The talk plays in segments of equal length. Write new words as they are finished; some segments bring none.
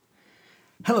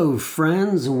Hello,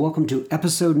 friends, and welcome to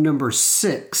episode number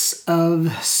 6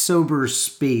 of Sober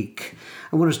Speak.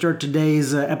 I want to start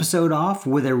today's episode off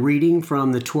with a reading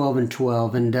from the 12 and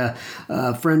 12. And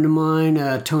a friend of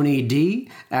mine, Tony D.,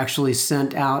 actually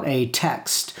sent out a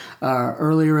text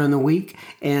earlier in the week,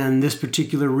 and this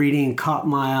particular reading caught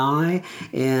my eye.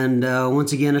 And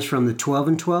once again, it's from the 12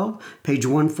 and 12, page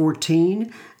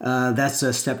 114.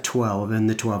 That's step 12 in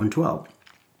the 12 and 12.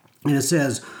 And it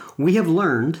says, "We have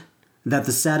learned that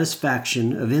the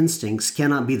satisfaction of instincts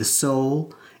cannot be the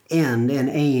sole end and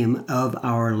aim of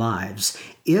our lives.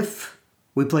 If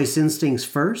we place instincts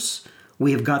first,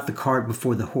 we have got the cart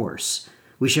before the horse.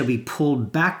 We shall be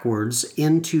pulled backwards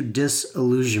into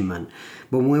disillusionment.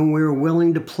 But when we're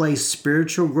willing to place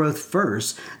spiritual growth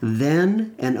first,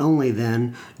 then and only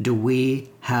then do we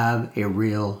have a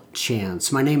real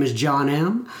chance." My name is John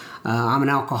M. I'm an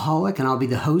alcoholic, and I'll be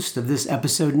the host of this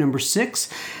episode number 6.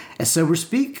 At Sober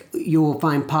Speak, you will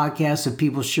find podcasts of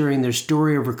people sharing their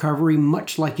story of recovery,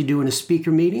 much like you do in a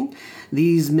speaker meeting.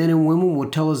 These men and women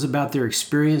will tell us about their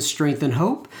experience, strength, and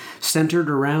hope, centered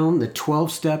around the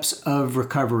 12 steps of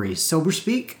recovery. Sober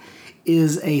Speak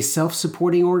is a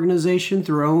self-supporting organization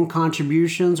through our own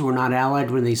contributions. We're not allied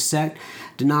with any sect,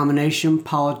 denomination,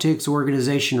 politics,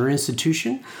 organization, or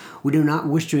institution. We do not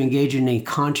wish to engage in any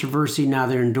controversy,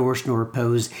 neither endorse nor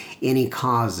oppose any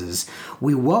causes.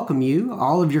 We welcome you,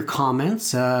 all of your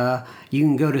comments. You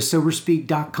can go to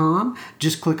soberspeak.com,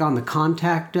 just click on the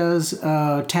Contact Us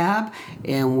tab,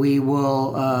 and we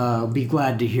will be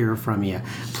glad to hear from you.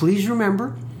 Please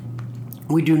remember,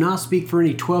 we do not speak for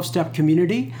any 12-step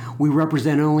community. We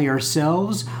represent only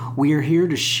ourselves. We are here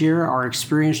to share our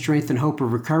experience, strength, and hope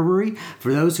of recovery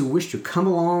for those who wish to come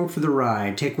along for the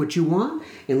ride. Take what you want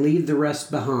and leave the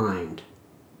rest behind.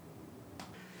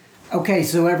 Okay,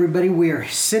 so everybody, we are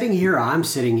sitting here. I'm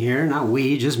sitting here, not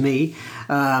we, just me.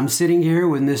 I'm sitting here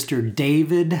with Mr.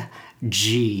 David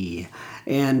G.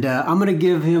 And I'm going to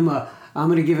give him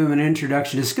an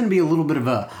introduction. It's going to be a little bit of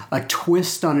a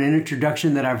twist on an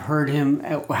introduction that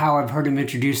how I've heard him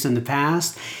introduced in the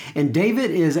past. And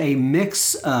David is a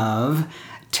mix of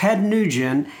Ted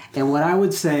Nugent and what I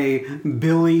would say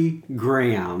Billy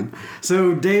Graham.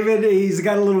 So David, he's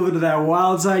got a little bit of that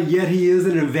wild side, yet he is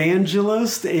an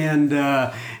evangelist, and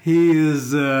he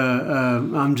is.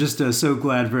 I'm just so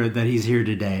glad that he's here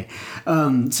today.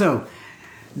 So,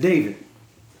 David,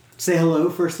 say hello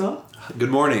first off.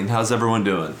 Good morning. How's everyone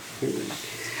doing?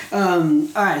 All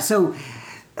right, so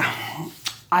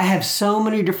I have so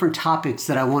many different topics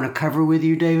that I want to cover with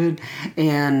you, David.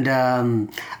 And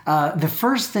the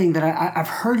first thing that I've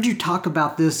heard you talk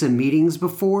about this in meetings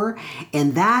before,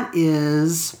 and that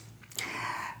is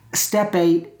step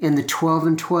 8 in the 12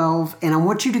 and 12. And I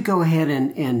want you to go ahead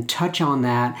and touch on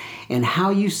that and how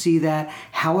you see that,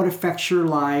 how it affects your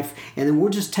life, and then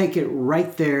we'll just take it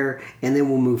right there, and then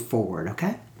we'll move forward,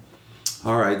 okay?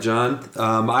 All right, John.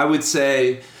 I would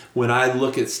say when I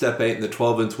look at step 8 in the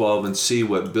 12 and 12 and see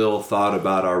what Bill thought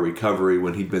about our recovery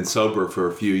when he'd been sober for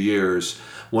a few years,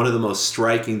 one of the most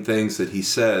striking things that he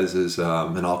says is,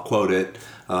 and I'll quote it,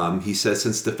 he says,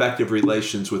 "Since defective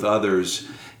relations with others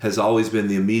has always been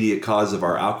the immediate cause of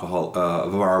our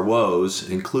of our woes,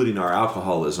 including our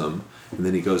alcoholism," and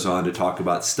then he goes on to talk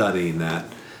about studying that.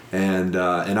 And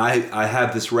I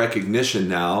have this recognition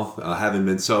now, having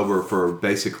been sober for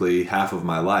basically half of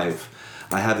my life,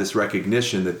 I have this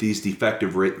recognition that these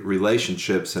defective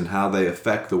relationships and how they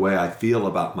affect the way I feel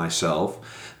about myself,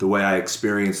 the way I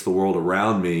experience the world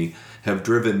around me, have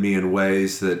driven me in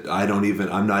ways that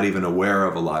I'm not even aware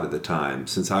of a lot of the time.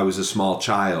 Since I was a small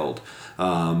child,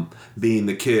 being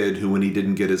the kid who, when he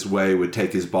didn't get his way, would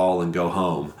take his ball and go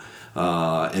home.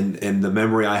 And the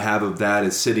memory I have of that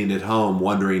is sitting at home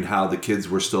wondering how the kids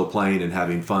were still playing and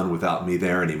having fun without me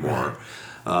there anymore.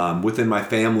 Within my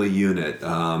family unit,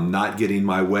 not getting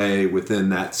my way within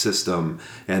that system,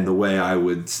 and the way I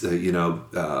would,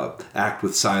 act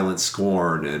with silent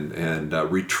scorn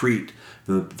and retreat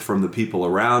from the people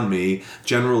around me,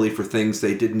 generally for things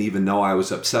they didn't even know I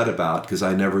was upset about, because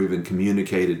I never even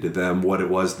communicated to them what it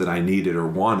was that I needed or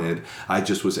wanted. I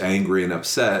just was angry and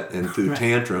upset and threw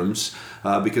tantrums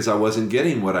because I wasn't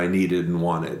getting what I needed and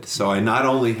wanted. So I not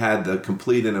only had the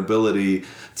complete inability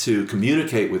to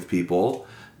communicate with people,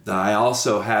 I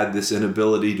also had this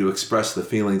inability to express the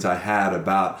feelings I had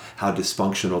about how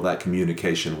dysfunctional that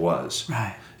communication was.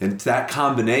 Right. And that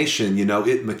combination,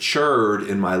 it matured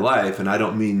in my life, and I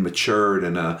don't mean matured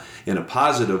in a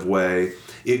positive way.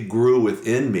 It grew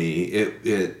within me.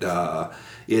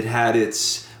 It had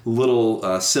its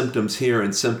little symptoms here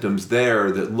and symptoms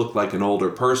there that looked like an older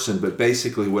person, but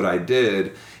basically what I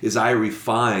did is I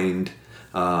refined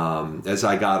as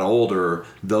I got older,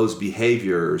 those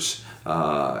behaviors,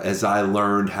 as I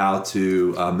learned how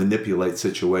to manipulate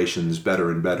situations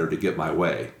better and better to get my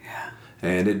way. Yeah.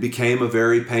 And it became a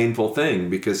very painful thing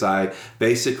because I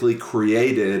basically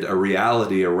created a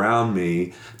reality around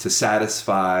me to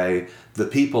satisfy the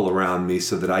people around me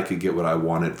so that I could get what I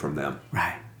wanted from them.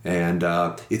 Right. And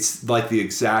it's like the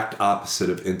exact opposite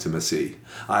of intimacy.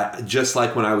 Just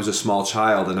like when I was a small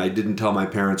child and I didn't tell my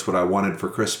parents what I wanted for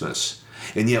Christmas.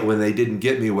 And yet when they didn't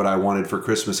get me what I wanted for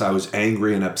Christmas, I was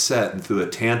angry and upset and threw a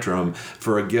tantrum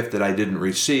for a gift that I didn't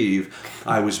receive.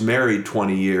 I was married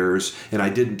 20 years and I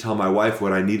didn't tell my wife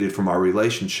what I needed from our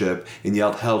relationship and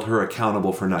yet held her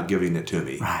accountable for not giving it to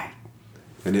me. Right.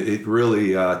 And it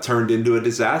really turned into a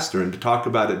disaster. And to talk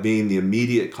about it being the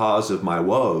immediate cause of my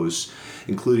woes,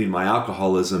 including my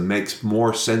alcoholism, makes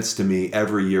more sense to me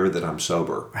every year that I'm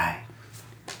sober. Right.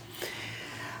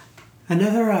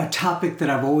 Another topic that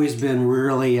I've always been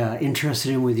really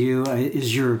interested in with you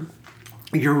is your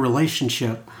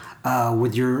relationship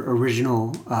with your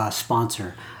original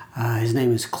sponsor. His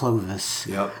name is Clovis.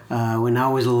 Yep. And I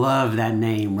always love that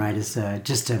name, right? It's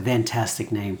just a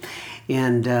fantastic name.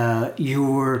 And you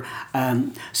were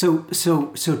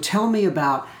so tell me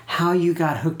about how you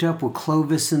got hooked up with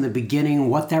Clovis in the beginning,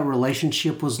 what that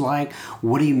relationship was like,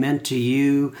 what he meant to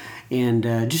you, and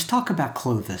just talk about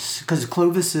Clovis, because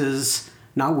Clovis is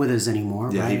not with us anymore.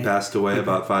 Yeah, right? he passed away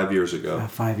about 5 years ago.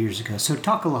 About 5 years ago. So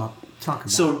talk about.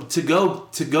 So to go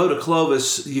to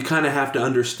Clovis, you kind of have to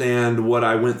understand what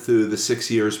I went through the 6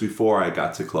 years before I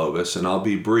got to Clovis, and I'll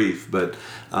be brief. But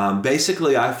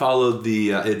basically, I followed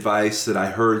the advice that I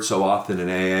heard so often in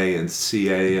AA and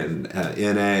CA and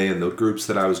NA and the groups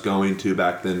that I was going to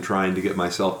back then, trying to get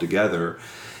myself together.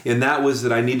 And that was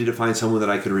that I needed to find someone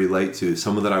that I could relate to,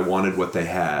 someone that I wanted what they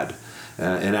had.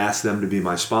 And ask them to be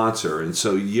my sponsor. And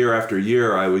so year after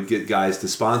year, I would get guys to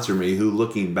sponsor me who,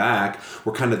 looking back,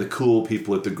 were kind of the cool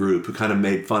people at the group, who kind of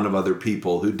made fun of other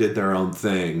people, who did their own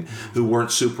thing, who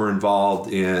weren't super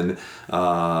involved in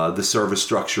the service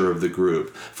structure of the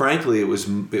group. Frankly, it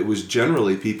was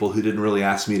generally people who didn't really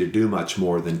ask me to do much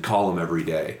more than call them every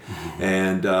day. Mm-hmm.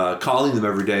 And calling them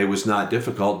every day was not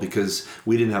difficult because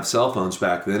we didn't have cell phones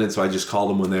back then, and so I just called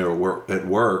them when they were at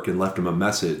work and left them a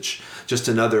message. Just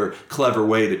another clever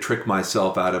way to trick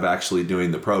myself out of actually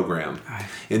doing the program. Right.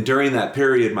 And during that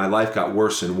period, my life got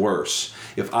worse and worse.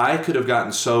 If I could have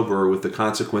gotten sober with the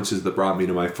consequences that brought me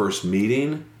to my first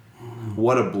meeting,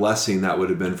 what a blessing that would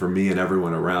have been for me and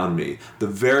everyone around me. The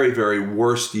very, very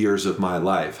worst years of my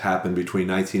life happened between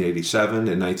 1987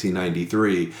 and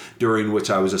 1993, during which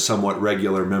I was a somewhat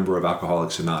regular member of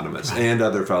Alcoholics Anonymous and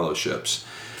other fellowships.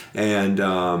 And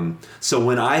so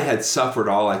when I had suffered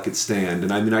all I could stand,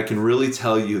 and I mean, I can really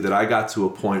tell you that I got to a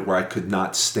point where I could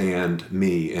not stand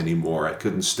me anymore. I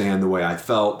couldn't stand the way I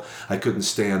felt. I couldn't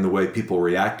stand the way people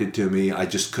reacted to me. I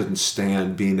just couldn't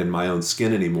stand being in my own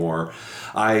skin anymore.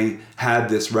 I had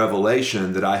this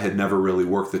revelation that I had never really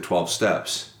worked the 12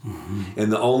 steps. Mm-hmm.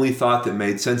 And the only thought that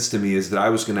made sense to me is that I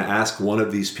was going to ask one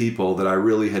of these people that I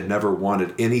really had never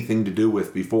wanted anything to do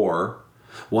with before,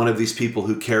 one of these people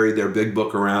who carried their big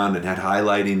book around and had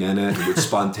highlighting in it and would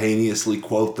spontaneously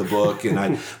quote the book. And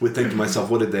I would think to myself,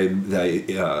 what did they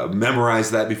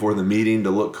memorize that before the meeting to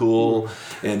look cool?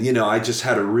 And, I just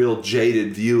had a real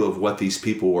jaded view of what these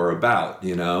people were about,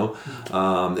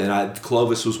 and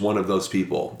Clovis was one of those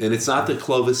people. And it's not that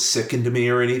Clovis sickened me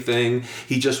or anything.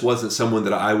 He just wasn't someone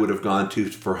that I would have gone to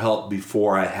for help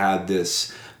before I had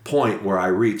this point where I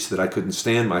reached that I couldn't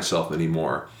stand myself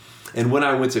anymore. And when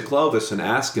I went to Clovis and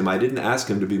asked him, I didn't ask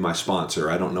him to be my sponsor.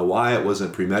 I don't know why. It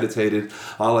wasn't premeditated.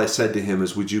 All I said to him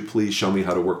is, would you please show me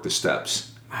how to work the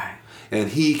steps? Right.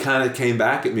 And he kind of came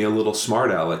back at me a little smart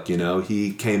aleck,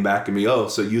 He came back at me, oh,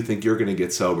 so you think you're going to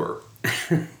get sober?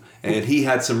 And he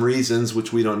had some reasons,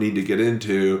 which we don't need to get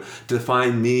into, to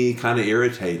find me kind of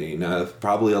irritating.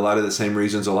 Probably a lot of the same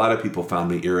reasons a lot of people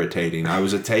found me irritating. I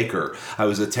was a taker. I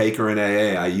was a taker in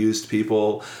AA. I used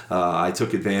people. I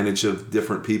took advantage of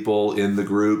different people in the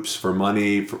groups for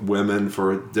money, for women,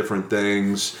 for different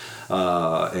things.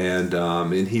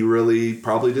 And he really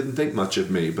probably didn't think much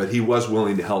of me, but he was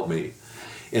willing to help me.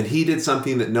 And he did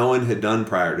something that no one had done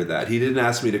prior to that. He didn't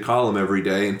ask me to call him every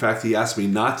day. In fact, he asked me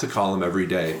not to call him every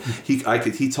day.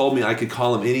 He told me I could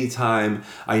call him anytime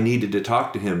I needed to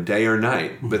talk to him, day or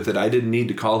night, but that I didn't need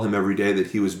to call him every day, that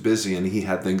he was busy and he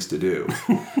had things to do.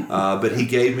 But he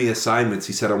gave me assignments.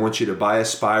 He said, I want you to buy a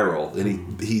spiral.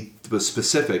 And he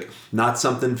specific, not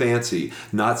something fancy,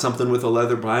 not something with a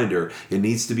leather binder. It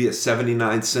needs to be a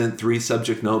 79-cent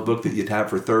 3-subject notebook that you'd have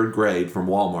for 3rd grade from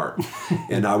Walmart.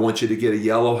 And I want you to get a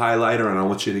yellow highlighter, and I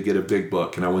want you to get a big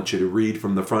book, and I want you to read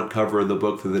from the front cover of the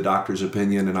book for the doctor's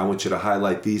opinion, and I want you to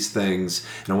highlight these things,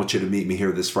 and I want you to meet me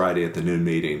here this Friday at the noon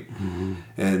meeting. Mm-hmm.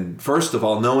 And first of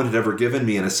all, no one had ever given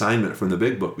me an assignment from the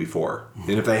big book before.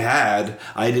 And if they had,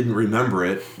 I didn't remember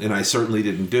it, and I certainly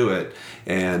didn't do it.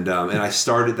 And I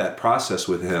started that process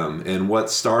with him. And what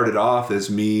started off as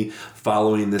me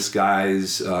following this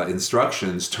guy's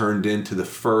instructions turned into the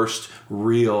first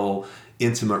real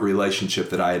intimate relationship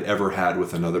that I had ever had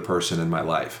with another person in my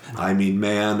life. I mean,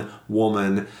 man,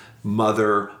 woman,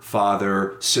 mother,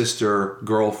 father, sister,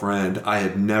 girlfriend. I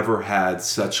had never had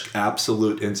such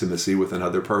absolute intimacy with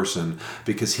another person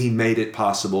because he made it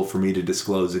possible for me to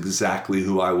disclose exactly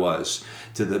who I was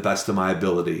to the best of my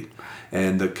ability.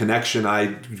 And the connection I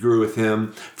grew with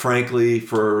him, frankly,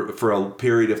 for a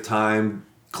period of time,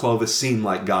 Clovis seemed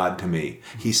like God to me.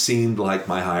 He seemed like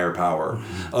my higher power.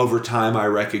 Mm-hmm. Over time, I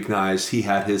recognized he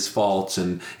had his faults,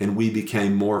 and we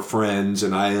became more friends.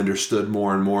 And I understood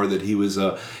more and more that he was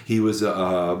a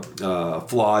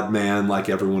flawed man, like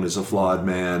everyone is a flawed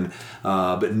man.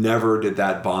 But never did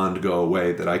that bond go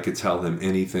away. That I could tell him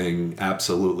anything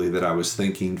absolutely that I was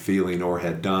thinking, feeling, or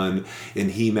had done.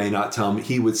 And he may not tell me.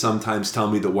 He would sometimes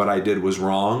tell me that what I did was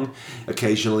wrong.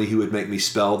 Occasionally, he would make me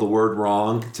spell the word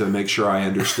wrong to make sure I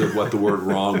understood what the word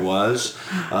wrong was,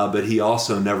 but he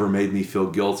also never made me feel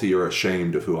guilty or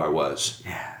ashamed of who I was.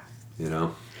 Yeah. You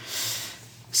know?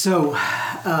 So,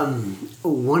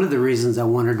 one of the reasons I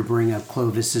wanted to bring up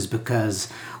Clovis is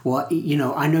because, well, you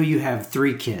know, I know you have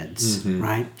 3 kids, mm-hmm.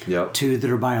 right? Yep. 2 that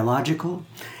are biological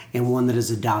and 1 that is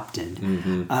adopted.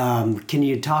 Mm-hmm. Can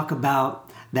you talk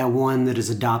about that one that is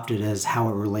adopted as how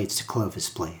it relates to Clovis,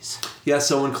 please? Yeah,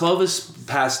 so when Clovis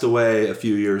passed away a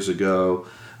few years ago,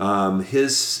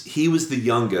 he was the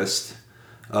youngest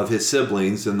of his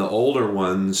siblings, and the older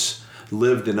ones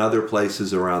lived in other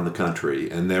places around the country,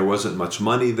 and there wasn't much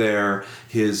money there.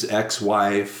 His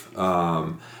ex-wife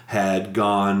had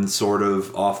gone sort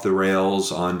of off the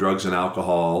rails on drugs and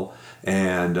alcohol,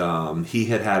 and he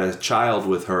had had a child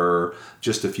with her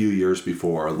just a few years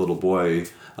before, a little boy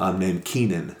named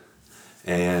Keenan.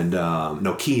 And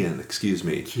Kian, excuse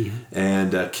me. Kian.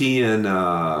 And Kian,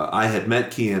 I had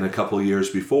met Kian a couple of years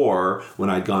before when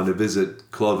I'd gone to visit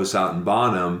Clovis out in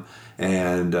Bonham,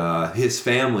 and his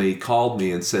family called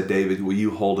me and said, "David, will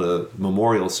you hold a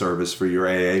memorial service for your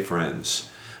AA friends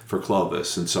for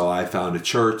Clovis?" And so I found a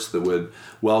church that would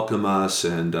welcome us,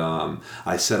 and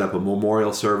I set up a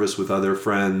memorial service with other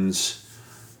friends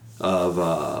of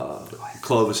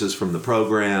Clovis's from the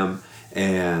program,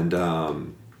 and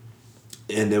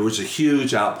there was a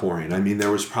huge outpouring. I mean,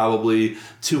 there was probably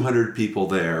 200 people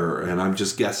there, and I'm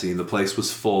just guessing. The place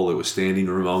was full. It was standing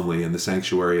room only in the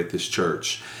sanctuary at this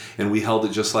church. And we held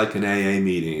it just like an AA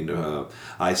meeting.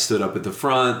 I stood up at the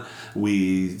front.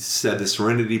 We said the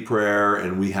Serenity Prayer,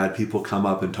 and we had people come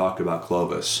up and talk about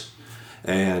Clovis.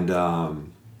 And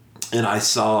I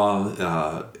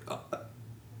saw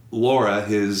Laura,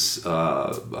 his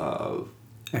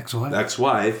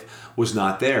ex-wife, was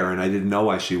not there, and I didn't know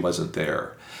why she wasn't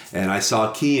there. And I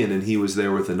saw Kian, and he was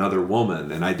there with another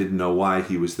woman, and I didn't know why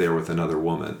he was there with another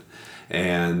woman.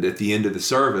 And at the end of the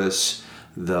service,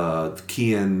 the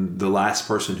last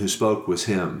person who spoke was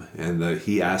him, and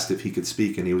he asked if he could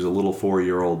speak, and he was a little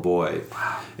 4-year-old boy.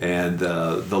 Wow. And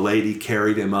the lady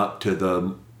carried him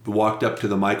walked up to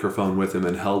the microphone with him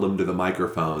and held him to the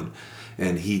microphone.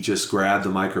 And he just grabbed the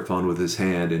microphone with his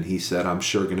hand, and he said, "I'm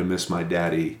sure going to miss my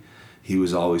daddy. He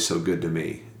was always so good to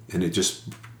me." And it just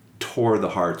tore the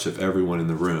hearts of everyone in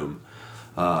the room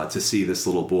to see this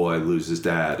little boy lose his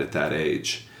dad at that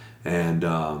age. And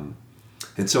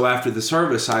so after the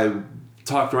service, I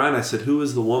talked around. I said, "Who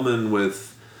is the woman with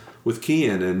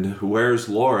Kian, and where's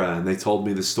Laura?" And they told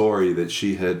me the story that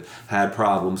she had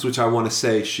problems, which I want to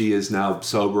say she is now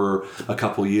sober a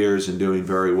couple years and doing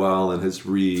very well, and has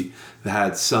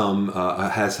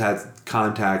had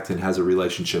contact and has a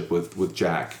relationship with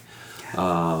Jack.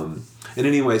 And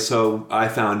anyway, so I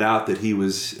found out that he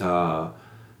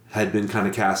had been kind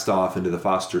of cast off into the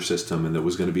foster system, and that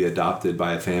was going to be adopted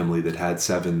by a family that had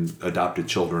 7 adopted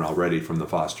children already from the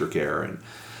foster care,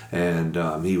 and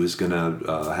he was going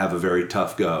to have a very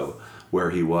tough go where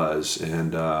he was.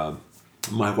 And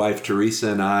my wife Teresa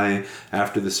and I,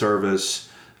 after the service,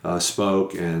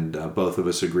 spoke, and both of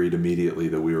us agreed immediately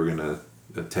that we were going to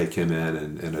take him in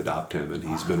and adopt him, and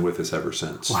he's been with us ever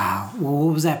since. Wow. Well,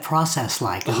 what was that process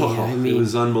like? It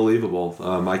was unbelievable.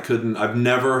 I've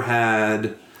never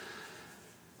had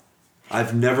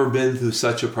I've never been through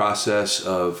such a process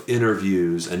of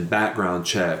interviews and background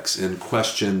checks and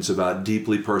questions about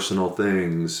deeply personal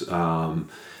things,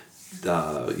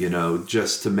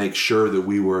 just to make sure that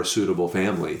we were a suitable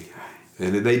family.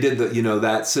 And they did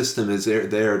that system is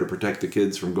there to protect the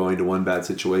kids from going to one bad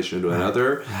situation to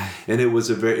another. Right. And it was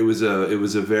a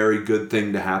very good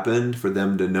thing to happen for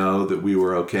them to know that we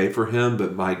were okay for him.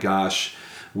 But my gosh,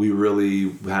 we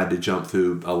really had to jump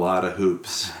through a lot of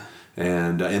hoops.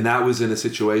 And that was in a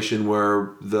situation where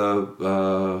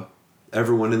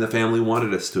everyone in the family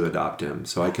wanted us to adopt him.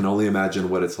 So I can only imagine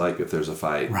what it's like if there's a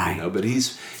fight. Right. But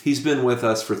he's been with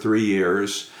us for 3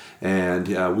 years,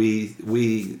 and we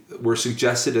were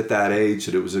suggested at that age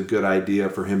that it was a good idea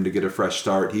for him to get a fresh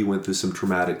start. He went through some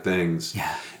traumatic things.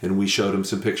 Yeah. And we showed him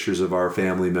some pictures of our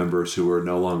family members who were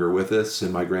no longer with us.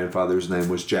 And my grandfather's name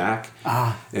was Jack.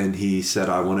 And he said,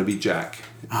 "I want to be Jack."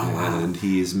 And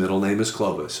his middle name is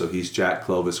Clovis. So he's Jack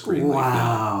Clovis Greenleaf now.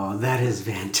 Wow, that is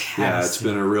fantastic. Yeah, it's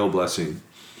been a real blessing.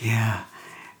 Yeah.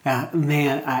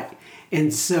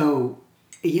 So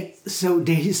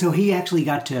he actually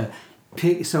got to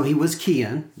pick, so he was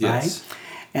Kian, yes.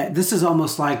 Right? This is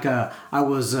almost like I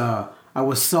was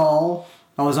Saul.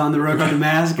 I was on the road to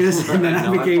Damascus, and then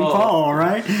I became Paul,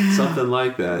 right? Something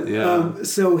like that, yeah.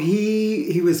 So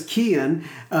he was Kian,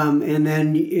 and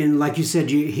then, like you said,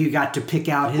 he got to pick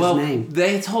out his name.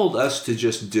 They told us to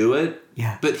just do it,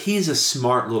 but he's a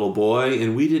smart little boy,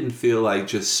 and we didn't feel like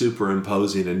just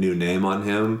superimposing a new name on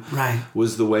him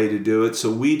was the way to do it.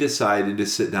 So we decided to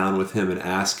sit down with him and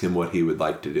ask him what he would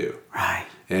like to do. Right.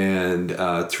 And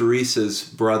Teresa's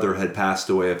brother had passed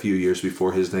away a few years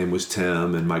before. His name was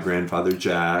Tim, and my grandfather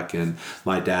Jack, and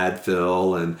my dad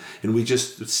Phil, and we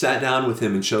just sat down with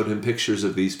him and showed him pictures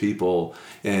of these people,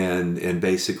 and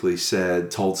basically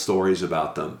told stories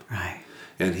about them. Right.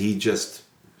 And he just,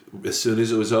 as soon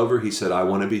as it was over, he said, "I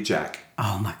want to be Jack."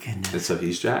 Oh my goodness! And so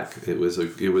he's Jack. It was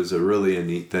a really a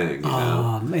neat thing, you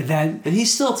know. And he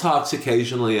still talks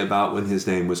occasionally about when his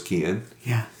name was Kian.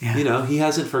 Yeah. He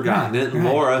hasn't forgotten it. And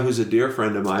Laura, who's a dear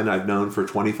friend of mine, I've known for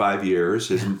 25 years,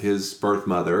 his birth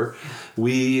mother.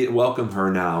 We welcome her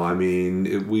now. I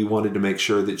mean, we wanted to make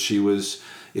sure that she was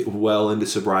well into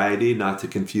sobriety, not to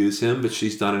confuse him, but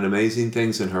she's done amazing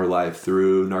things in her life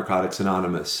through Narcotics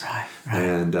Anonymous. Right.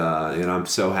 And I'm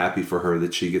so happy for her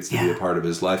that she gets to be a part of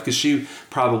his life, because she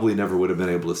probably never would have been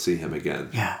able to see him again.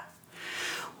 Yeah.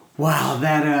 Wow,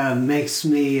 that makes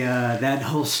me, that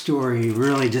whole story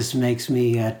really just makes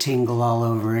me tingle all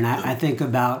over. And I think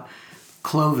about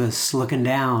Clovis looking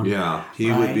down. Yeah,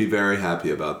 he would be very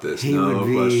happy about this. He no would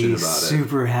be question about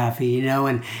super happy,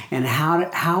 and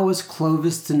how was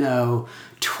Clovis to know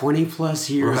 20 plus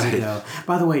years ago?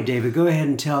 By the way, David, go ahead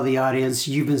and tell the audience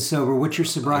you've been sober. What's your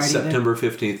sobriety date? September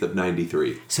 15th of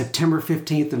 93. September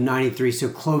 15th of 93. So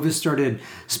Clovis started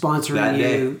sponsoring that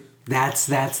you. Day. That's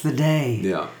the day.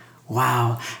 Yeah.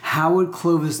 Wow. How would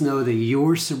Clovis know that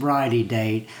your sobriety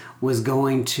date was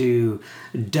going to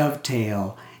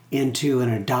dovetail into an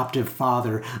adoptive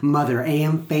father, mother,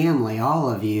 and family, all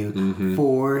of you,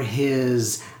 for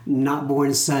his not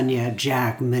born son yet,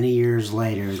 Jack, many years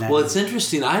later? It's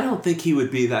interesting. I don't think he would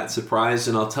be that surprised,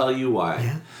 and I'll tell you why.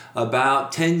 Yeah.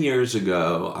 About 10 years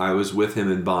ago, I was with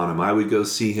him in Bonham. I would go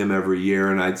see him every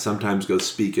year, and I'd sometimes go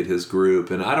speak at his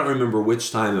group. And I don't remember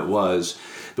which time it was,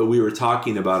 but we were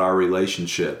talking about our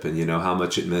relationship and, how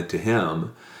much it meant to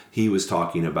him. He was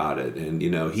talking about it, and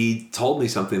he told me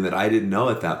something that I didn't know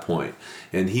at that point.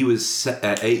 And he was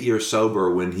at 8 years sober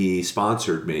when he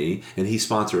sponsored me, and he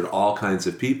sponsored all kinds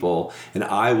of people, and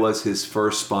I was his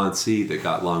first sponsee that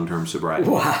got long-term sobriety.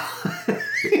 Wow.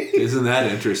 Isn't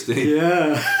that interesting?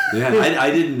 Yeah. Yeah,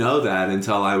 I didn't know that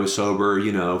until I was sober,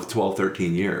 12,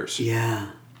 13 years. Yeah.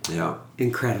 Yeah.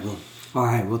 Incredible. All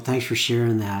right, well, thanks for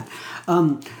sharing that.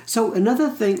 So another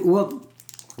thing,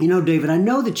 David, I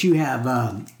know that you have,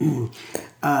 I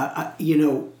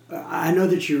know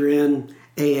that you're in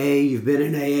AA. You've been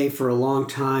in AA for a long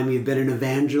time. You've been an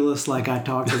evangelist, like I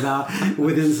talked about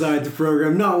with Inside the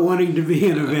Program. Not wanting to be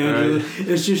an evangelist. Right.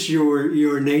 It's just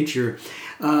your nature.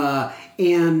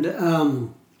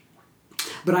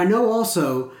 But I know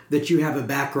also that you have a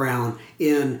background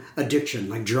in addiction,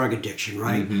 like drug addiction,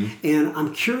 right? Mm-hmm. And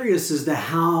I'm curious as to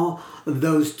how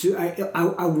those two,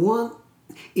 I want,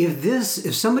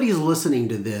 if somebody is listening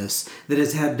to this that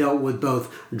has dealt with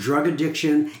both drug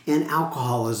addiction and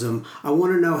alcoholism, I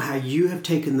want to know how you have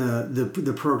taken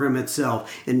the program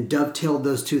itself and dovetailed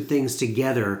those two things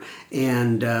together,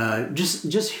 and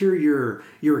just hear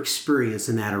your experience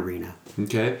in that arena.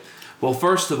 Okay. Well,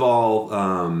 first of all,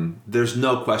 there's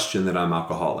no question that I'm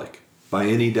alcoholic by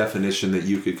any definition that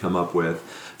you could come up with.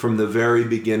 from the very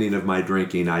beginning of my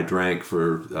drinking, I drank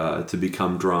to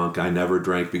become drunk. I never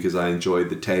drank because I enjoyed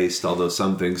the taste, although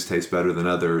some things taste better than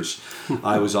others.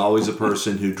 I was always a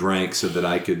person who drank so that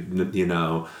I could,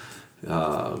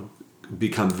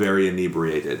 become very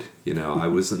inebriated. I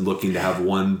wasn't looking to have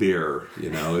one beer.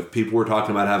 If people were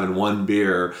talking about having one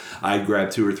beer, I'd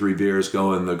grab 2 or 3 beers,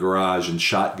 go in the garage and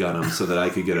shotgun them so that I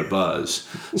could get a buzz.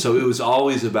 So it was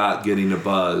always about getting a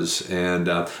buzz. And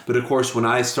but of course, when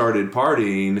I started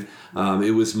partying,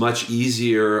 it was much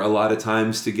easier a lot of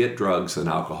times to get drugs than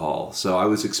alcohol. So I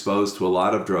was exposed to a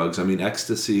lot of drugs. I mean,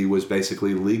 ecstasy was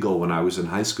basically legal when I was in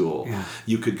high school. Yeah.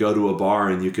 You could go to a bar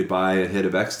and you could buy a hit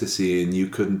of ecstasy and you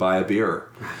couldn't buy a beer.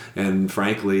 And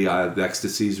frankly,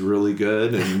 ecstasy is really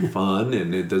good and fun,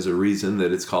 and there's a reason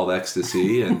that it's called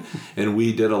ecstasy. And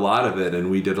we did a lot of it,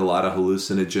 and we did a lot of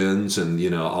hallucinogens,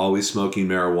 and always smoking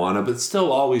marijuana, but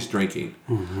still always drinking.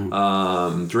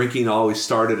 Mm-hmm. Drinking always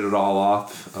started it all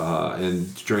off,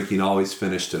 and drinking always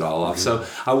finished it all off. Mm-hmm. So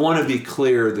I want to be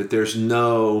clear that there's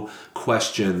no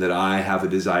question that I have a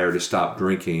desire to stop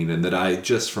drinking, and that I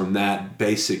just from that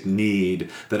basic need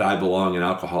that I belong in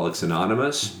Alcoholics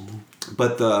Anonymous. Mm-hmm.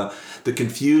 But the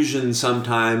confusion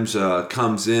sometimes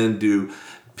comes in. Do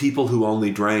people who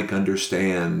only drank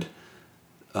understand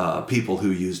people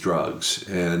who use drugs?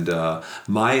 And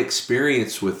my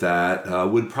experience with that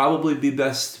would probably be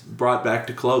best brought back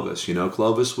to Clovis.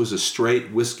 Clovis was a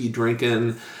straight whiskey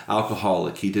drinking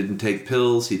alcoholic. He didn't take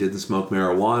pills. He didn't smoke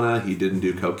marijuana. He didn't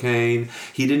do cocaine.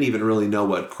 He didn't even really know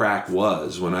what crack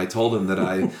was. When I told him that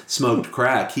I smoked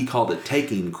crack, he called it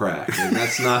taking crack. And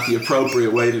that's not the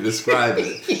appropriate way to describe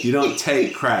it. You don't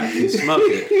take crack. You smoke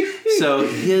it. So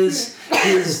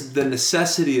the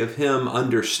necessity of him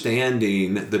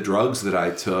understanding the drugs that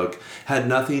I took had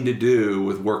nothing to do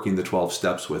with working the 12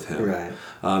 steps with him.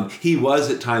 Right. He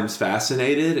was at times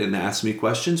fascinated and asked me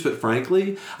questions, but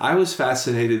frankly, I was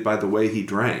fascinated by the way he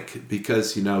drank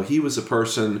because, he was a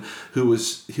person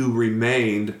who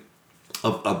remained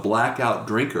a blackout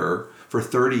drinker for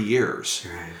 30 years.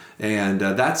 Right. And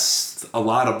that's a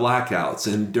lot of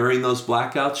blackouts. And during those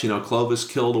blackouts, Clovis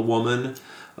killed a woman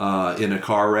in a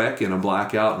car wreck in a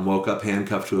blackout and woke up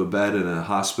handcuffed to a bed in a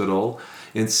hospital.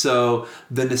 And so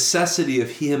the necessity of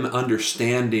him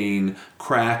understanding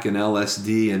crack and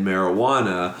LSD and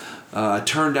marijuana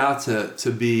turned out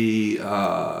to be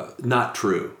not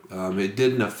true. It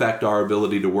didn't affect our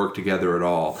ability to work together at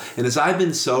all. And as I've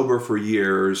been sober for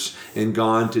years and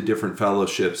gone to different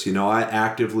fellowships, I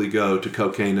actively go to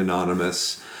Cocaine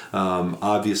Anonymous.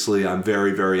 Obviously, I'm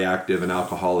very, very active in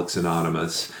Alcoholics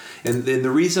Anonymous. And then the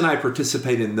reason I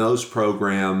participate in those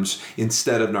programs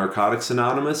instead of Narcotics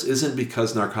Anonymous isn't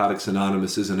because Narcotics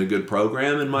Anonymous isn't a good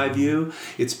program in my view.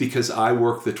 It's because I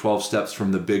work the 12 steps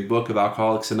from the Big Book of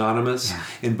Alcoholics Anonymous. Yeah.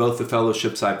 And both the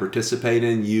fellowships I participate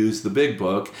in use the Big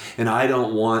Book. And I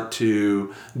don't want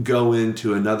to go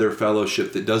into another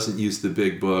fellowship that doesn't use the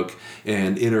Big Book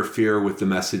and interfere with the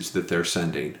message that they're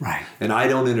sending. Right. And I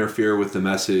don't interfere with the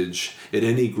message at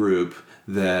any group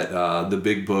that the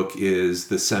Big Book is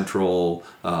the central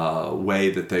way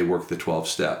that they work the 12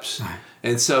 steps. Right.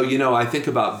 And so, I think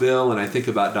about Bill and I think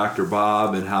about Dr.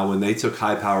 Bob and how when they took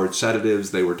high-powered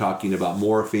sedatives, they were talking about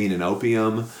morphine and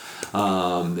opium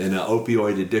and an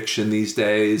opioid addiction these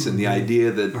days. And the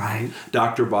idea that right.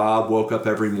 Dr. Bob woke up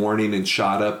every morning and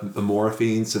shot up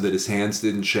morphine so that his hands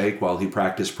didn't shake while he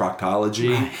practiced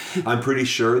proctology. Right. I'm pretty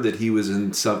sure that he was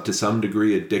to some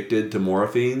degree addicted to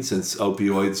morphine since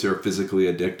opioids are physically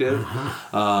addictive.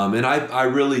 Uh-huh. And I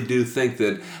really do think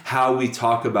that how we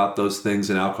talk about those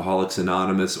things in Alcoholics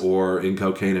Anonymous or in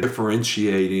cocaine,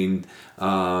 differentiating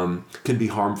can be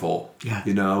harmful.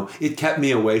 Yeah. It kept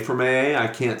me away from AA. I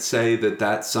can't say that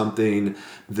that's something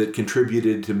that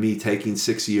contributed to me taking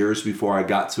 6 years before I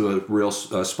got to a real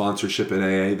sponsorship in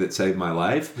AA that saved my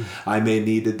life. Mm-hmm. I may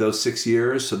needed those 6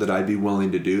 years so that I'd be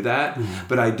willing to do that. Mm-hmm.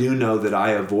 But I do know that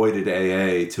I avoided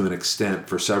AA to an extent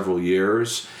for several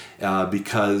years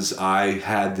because I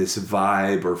had this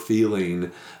vibe or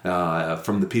feeling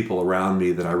from the people around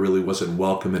me that I really wasn't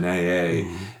welcome in AA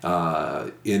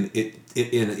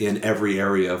in every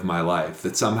area of my life.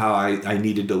 That somehow I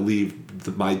needed to leave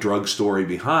my drug story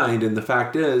behind. And the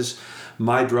fact is,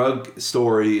 my drug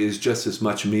story is just as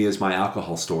much me as my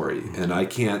alcohol story. And I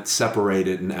can't separate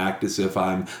it and act as if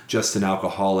I'm just an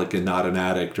alcoholic and not an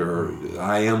addict, or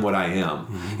I am what I am.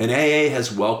 And AA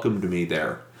has welcomed me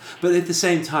there. But at the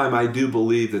same time, I do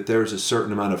believe that there's a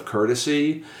certain amount of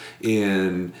courtesy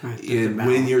in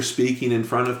when you're speaking in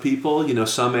front of people. You know,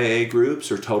 some AA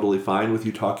groups are totally fine with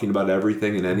you talking about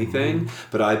everything and anything.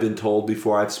 But I've been told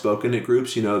before I've spoken at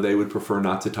groups, you know, they would prefer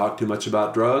not to talk too much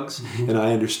about drugs. And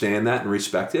I understand that and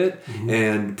respect it.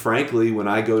 And frankly, when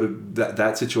I go to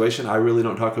that situation, I really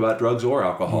don't talk about drugs or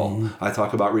alcohol. I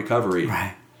talk about recovery.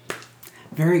 Right.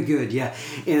 Very good, yeah.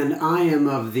 And I am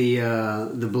of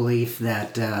the belief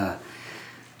that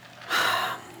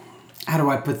how do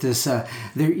I put this?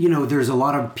 There's a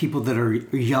lot of people that are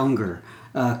younger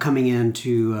coming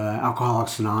into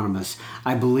Alcoholics Anonymous.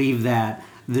 I believe that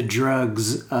the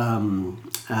drugs and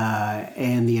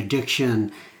the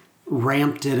addiction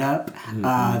ramped it up.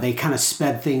 They kind of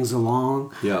sped things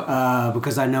along. Yeah.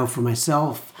 Because I know for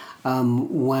myself,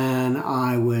 when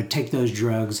I would take those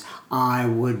drugs, I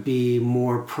would be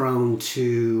more prone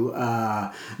to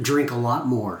drink a lot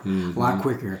more, a lot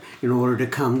quicker in order to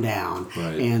come down.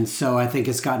 Right. And so I think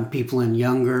it's gotten people in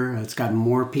younger, it's gotten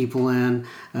more people in.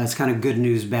 It's kind of good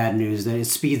news, bad news, that it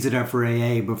speeds it up for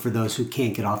AA, but for those who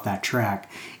can't get off that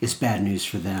track, it's bad news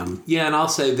for them. Yeah, and I'll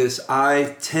say this,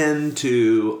 I tend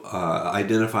to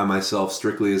identify myself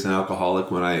strictly as an alcoholic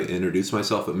when I introduce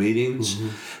myself at meetings.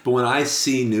 But when I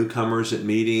see newcomers at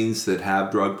meetings that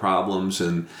have drug problems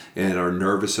and are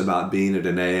nervous about being at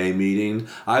an AA meeting,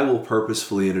 I will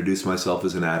purposefully introduce myself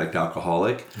as an addict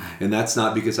alcoholic. And that's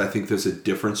not because I think there's a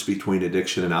difference between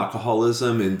addiction and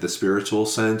alcoholism in the spiritual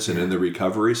sense and in the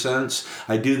recovery sense.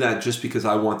 I do that just because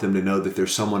I want them to know that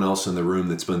there's someone else in the room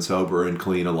that's been sober and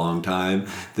clean a long time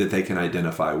that they can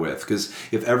identify with. Because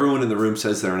if everyone in the room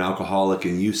says they're an alcoholic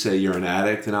and you say you're an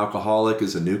addict and alcoholic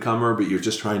as a newcomer, but you're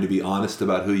just trying to be honest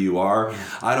about who you are,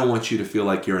 I don't want you to feel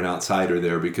like you're an outsider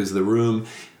there, because the room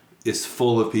is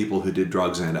full of people who did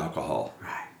drugs and alcohol.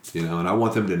 Right. You know, and I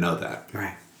want them to know that.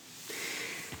 Right.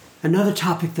 Another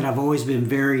topic that I've always been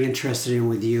very interested in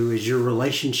with you is your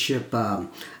relationship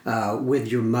with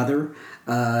your mother.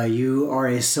 You are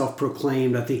a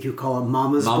self-proclaimed, I think you call it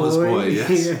Mama's boy.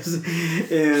 Yes.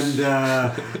 And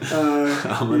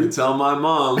I'm going to tell my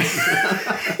mom.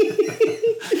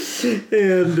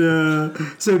 And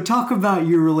so talk about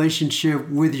your relationship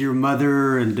with your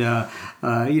mother and,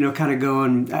 kind of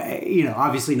going,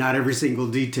 obviously not every single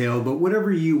detail, but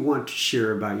whatever you want to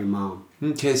share about your mom.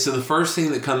 Okay, so the first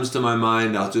thing that comes to my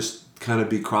mind, I'll just kind of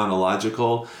be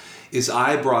chronological, is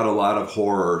I brought a lot of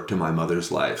horror to my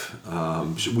mother's life.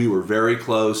 We were very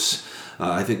close.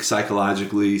 I think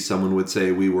psychologically, someone would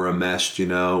say we were enmeshed.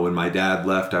 When my dad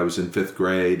left, I was in 5th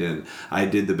grade, and I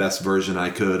did the best version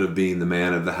I could of being the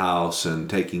man of the house and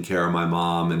taking care of my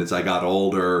mom. And as I got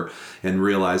older and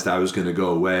realized I was going to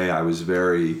go away, I was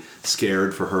very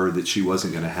scared for her that she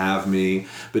wasn't going to have me.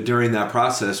 But during that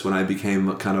process, when I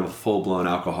became kind of a full-blown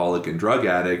alcoholic and drug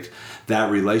addict, that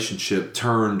relationship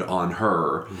turned on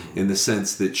her in the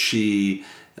sense that she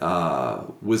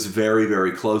was very,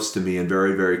 very close to me and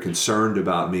very, very concerned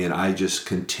about me. And I just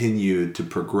continued to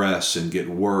progress and get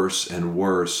worse and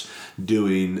worse,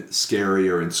 doing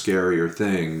scarier and scarier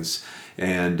things.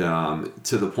 And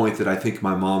to the point that I think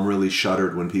my mom really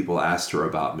shuddered when people asked her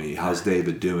about me. How's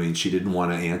David doing? She didn't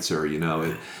want to answer.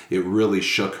 It really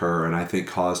shook her, and I think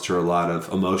caused her a lot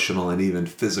of emotional and even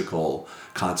physical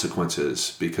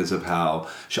consequences because of how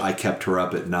I kept her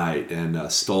up at night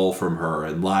and stole from her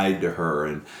and lied to her,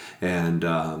 and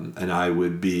I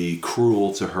would be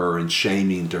cruel to her and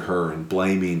shaming to her and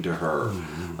blaming to her.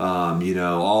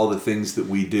 All the things that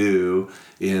we do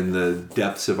in the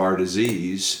depths of our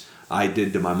disease, I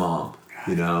did to my mom,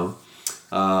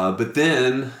 But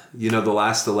then, the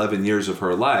last 11 years of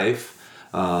her life,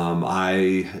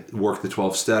 I worked the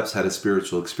 12 steps, had a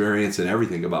spiritual experience, and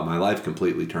everything about my life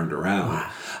completely turned around.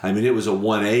 Wow. I mean, it was a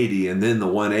 180, and then the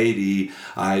 180,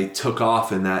 I took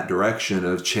off in that direction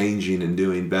of changing and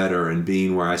doing better and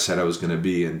being where I said I was going to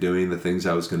be and doing the things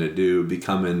I was going to do,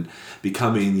 becoming,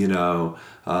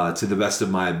 to the best of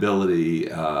my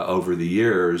ability over the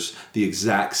years, the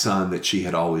exact son that she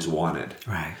had always wanted.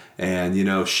 Right.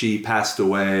 And, she passed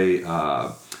away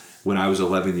when I was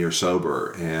 11 years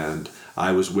sober, and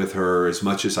I was with her as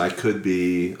much as I could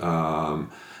be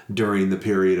during the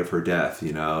period of her death.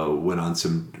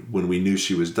 When we knew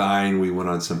she was dying, we went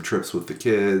on some trips with the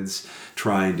kids,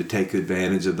 trying to take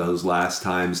advantage of those last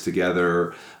times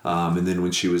together. And then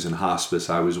when she was in hospice,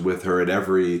 I was with her at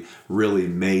every really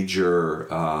major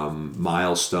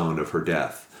milestone of her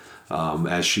death.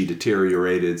 As she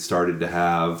deteriorated, started to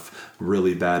have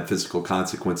really bad physical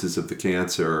consequences of the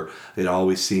cancer, it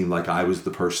always seemed like I was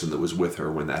the person that was with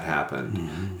her when that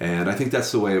happened. And I think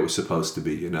that's the way it was supposed to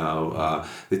be.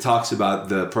 It talks about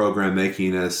the program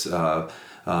making us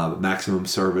maximum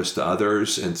service to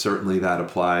others, and certainly that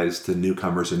applies to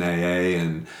newcomers in AA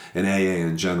and AA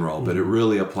in general, but it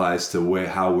really applies to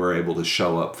how we're able to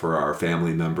show up for our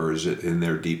family members in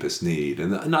their deepest need,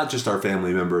 and not just our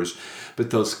family members, but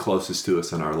those closest to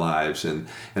us in our lives. And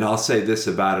I'll say this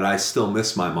about it: I still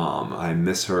miss my mom. I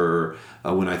miss her.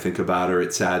 When I think about her,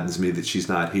 it saddens me that she's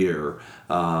not here.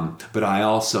 But I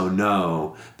also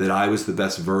know that I was the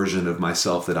best version of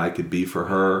myself that I could be for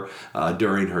her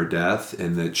during her death,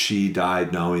 and that she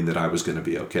died knowing that I was going to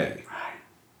be okay.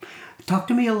 Talk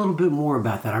to me a little bit more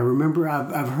about that. I remember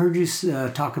I've heard you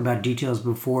talk about details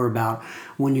before about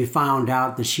when you found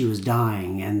out that she was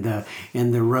dying, and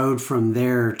the road from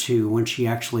there to when she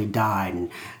actually died,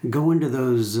 and go into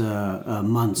those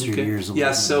months or years.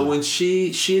 So when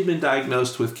she had been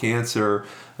diagnosed with cancer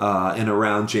in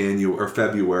around January or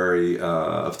February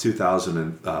of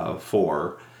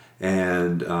 2004,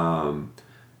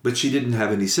 but she didn't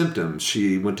have any symptoms.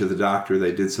 She went to the doctor.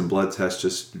 They did some blood tests,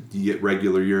 just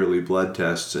regular yearly blood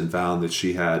tests, and found that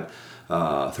she had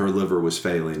her liver was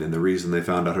failing. And the reason they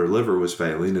found out her liver was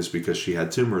failing is because she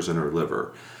had tumors in her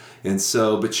liver. And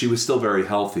so, but she was still very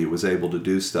healthy, was able to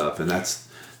do stuff, and that's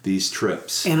these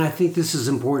trips. And I think this is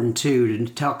important too,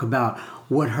 to talk about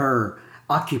what her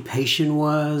occupation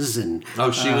was. And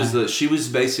she was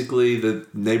basically the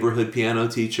neighborhood piano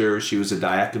teacher. She was a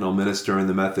diaconal minister in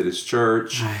the Methodist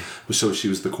Church. Right. So she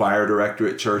was the choir director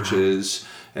at churches,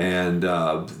 and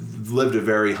lived a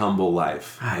very humble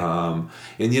life. Right.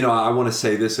 And I want to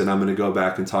say this, and I'm going to go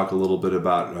back and talk a little bit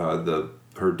about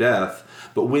her death.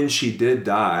 But when she did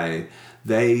die,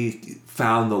 they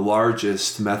found the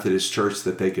largest Methodist church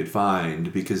that they could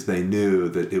find, because they knew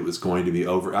that it was going to be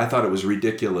over. I thought it was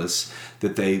ridiculous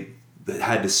that they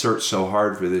had to search so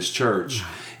hard for this church.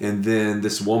 And then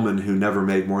this woman who never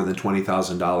made more than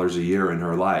 $20,000 a year in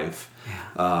her life,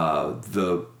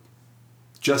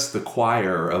 just the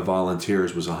choir of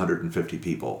volunteers was 150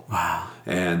 people. Wow.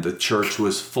 And the church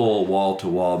was full wall to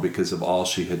wall because of all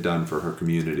she had done for her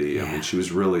community. Yeah. I mean, she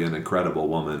was really an incredible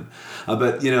woman.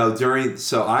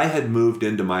 So I had moved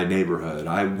into my neighborhood.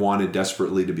 I wanted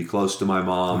desperately to be close to my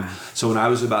mom. Wow. So when I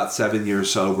was about 7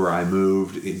 years sober, I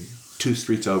moved in 2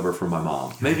 streets over from my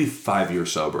mom, maybe 5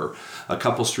 years sober, a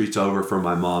couple streets over from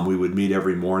my mom. We would meet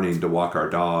every morning to walk our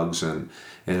dogs, and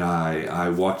I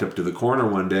walked up to the corner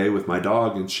one day with my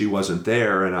dog, and she wasn't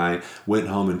there, and I went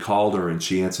home and called her, and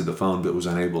she answered the phone but was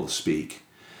unable to speak.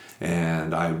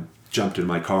 And I jumped in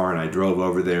my car and I drove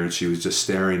over there, and she was just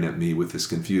staring at me with this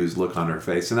confused look on her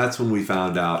face. And that's when we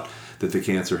found out that the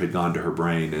cancer had gone to her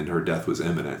brain and her death was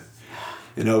imminent.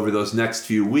 And over those next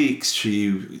few weeks,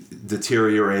 she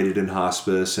deteriorated in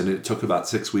hospice, and it took about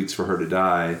 6 weeks for her to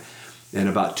die. And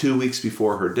about 2 weeks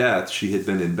before her death, she had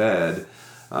been in bed.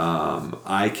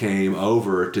 I came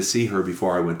over to see her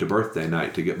before I went to birthday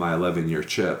night to get my 11-year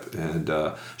chip. And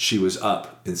she was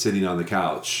up and sitting on the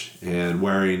couch and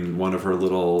wearing one of her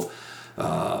little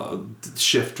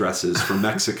shift dresses from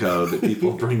Mexico that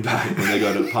people bring back when they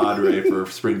go to Padre for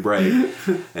spring break.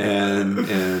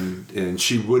 And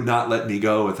she would not let me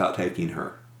go without taking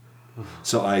her.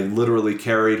 So I literally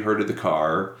carried her to the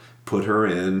car, put her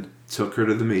in, took her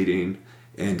to the meeting,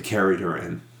 and carried her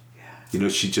in.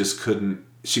 She just couldn't.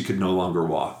 She could no longer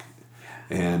walk.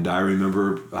 And I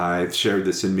remember I've shared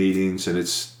this in meetings, and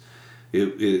it's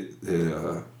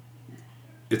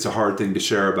a hard thing to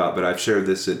share about, but I've shared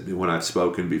this when I've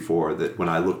spoken before, that when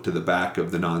I looked to the back of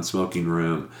the non-smoking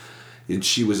room, and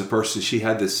she was a person, she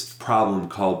had this problem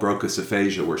called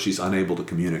brochociphagia, where she's unable to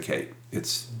communicate.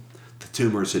 The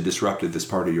tumors had disrupted this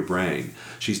part of your brain.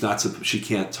 She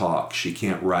can't talk, she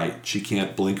can't write, she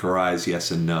can't blink her eyes yes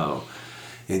and no.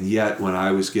 And yet, when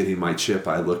I was getting my chip,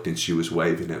 I looked and she was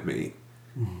waving at me,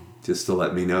 just to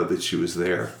let me know that she was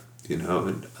there,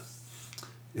 and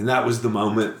that was the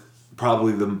moment,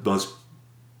 probably the most,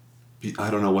 I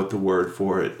don't know what the word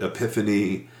for it,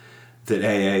 epiphany, that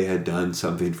AA had done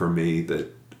something for me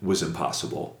that was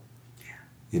impossible.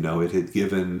 Yeah. It had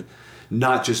given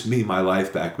not just me my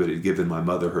life back, but it had given my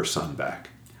mother her son back.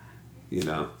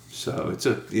 So it's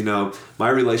my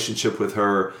relationship with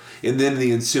her, and then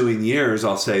the ensuing years,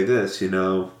 I'll say this,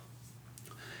 the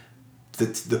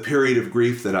period of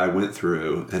grief that I went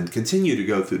through and continue to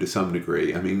go through to some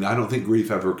degree. I mean, I don't think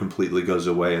grief ever completely goes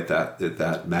away at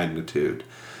that magnitude.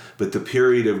 But the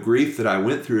period of grief that I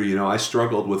went through, I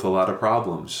struggled with a lot of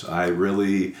problems. I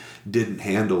really didn't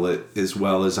handle it as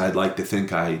well as I'd like to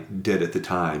think I did at the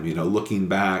time. Looking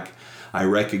back, I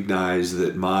recognize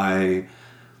that my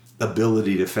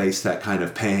ability to face that kind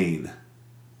of pain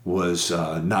was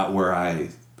not where I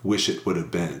wish it would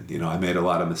have been. I made a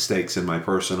lot of mistakes in my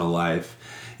personal life,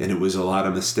 and it was a lot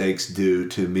of mistakes due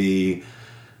to me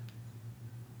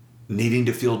needing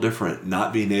to feel different,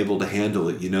 not being able to handle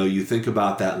it. You think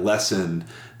about that lesson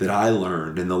that I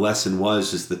learned, and the lesson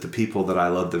is that the people that I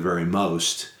love the very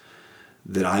most,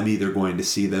 that I'm either going to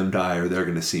see them die or they're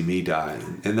going to see me die.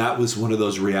 And that was one of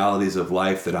those realities of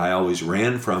life that I always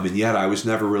ran from, and yet I was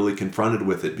never really confronted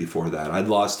with it before that. I'd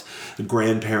lost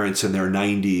grandparents in their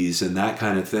 90s and that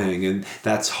kind of thing, and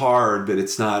that's hard, but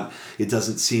it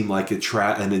doesn't seem like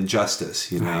an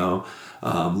injustice,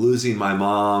 Losing my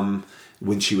mom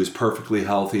when she was perfectly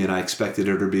healthy and I expected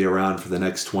her to be around for the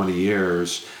next 20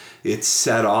 years, it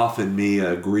set off in me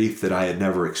a grief that I had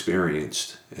never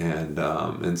experienced.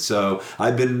 And so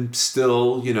I've been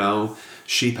still,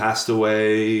 she passed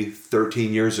away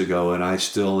 13 years ago, and I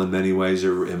still in many ways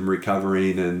am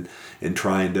recovering and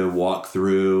trying to walk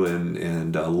through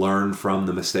and learn from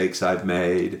the mistakes I've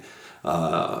made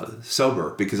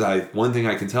sober. Because one thing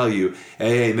I can tell you,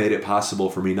 AA made it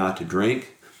possible for me not to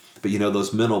drink. But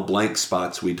those mental blank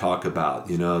spots we talk about,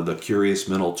 the curious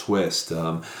mental twist,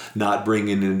 not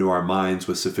bringing into our minds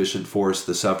with sufficient force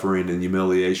the suffering and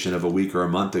humiliation of a week or a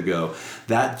month ago,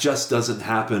 that just doesn't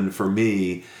happen for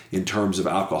me in terms of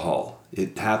alcohol.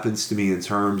 It happens to me in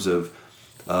terms of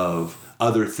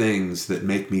other things that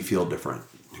make me feel different.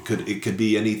 It could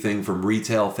be anything from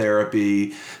retail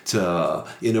therapy to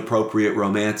inappropriate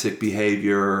romantic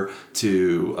behavior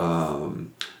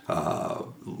to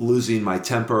losing my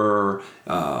temper,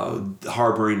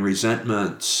 harboring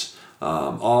resentments,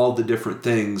 all the different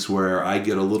things where I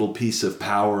get a little piece of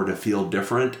power to feel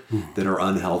different that are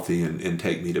unhealthy and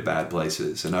take me to bad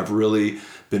places. And I've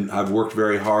worked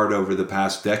very hard over the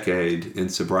past decade in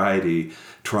sobriety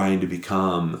trying to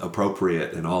become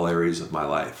appropriate in all areas of my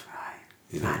life.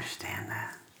 Right. I understand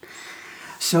that.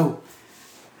 So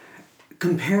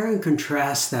compare and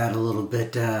contrast that a little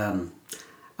bit.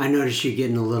 I noticed you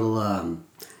getting a little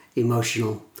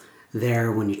emotional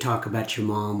there when you talk about your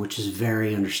mom, which is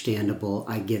very understandable.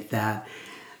 I get that.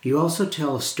 You also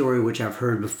tell a story, which I've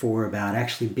heard before, about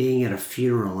actually being at a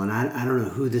funeral. And I don't know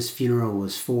who this funeral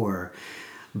was for,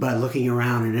 but looking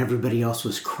around and everybody else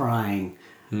was crying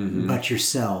but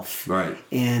yourself. Right.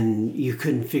 And you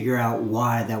couldn't figure out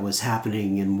why that was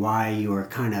happening and why you were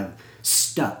kind of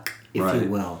stuck, if you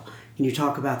will. Can you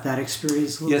talk about that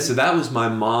experience a little bit? So that was my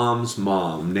mom's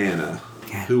mom, Nana,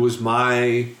 who was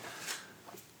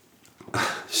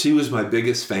she was my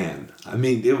biggest fan. I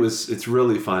mean, it's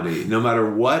really funny. No matter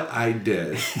what I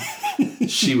did,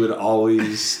 she would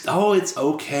always, it's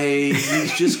okay.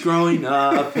 He's just growing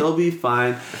up. He'll be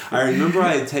fine. I remember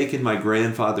I had taken my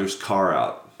grandfather's car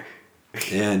out,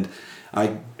 and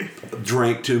I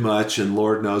drank too much and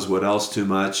Lord knows what else too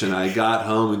much, and I got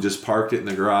home and just parked it in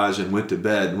the garage and went to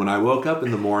bed. When I woke up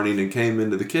in the morning and came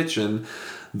into the kitchen,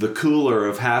 the cooler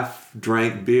of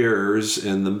half-drank beers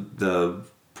and the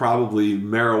probably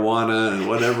marijuana and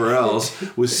whatever else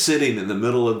was sitting in the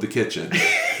middle of the kitchen,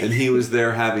 and he was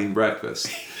there having breakfast,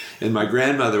 and my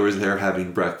grandmother was there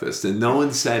having breakfast, and no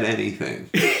one said anything.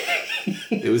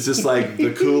 It was just like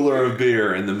the cooler of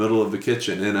beer in the middle of the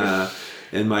kitchen,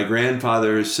 and my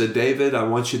grandfather said, "David, I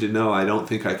want you to know I don't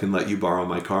think I can let you borrow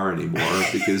my car anymore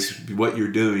because what you're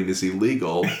doing is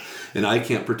illegal and I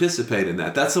can't participate in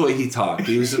that." That's the way he talked.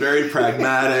 He was very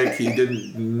pragmatic. He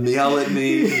didn't yell at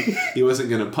me. He wasn't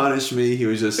going to punish me. He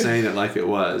was just saying it like it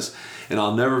was. And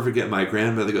I'll never forget my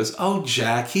grandmother goes, "Oh,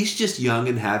 Jack, he's just young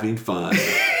and having fun."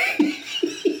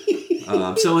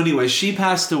 So anyway, she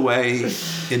passed away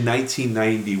in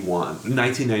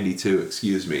 1992,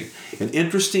 excuse me. And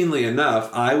interestingly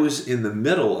enough, I was in the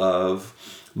middle of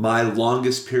my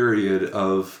longest period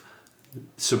of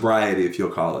sobriety, if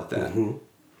you'll call it that. Mm-hmm.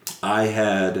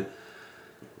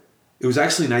 It was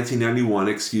actually 1991,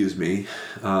 excuse me.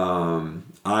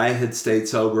 I had stayed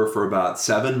sober for about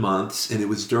 7 months, and it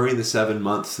was during the 7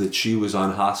 months that she was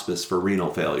on hospice for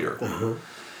renal failure. Uh-huh.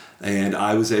 And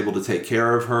I was able to take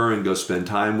care of her and go spend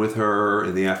time with her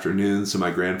in the afternoon so my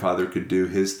grandfather could do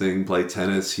his thing, play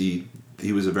tennis. He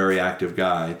was a very active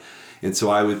guy. And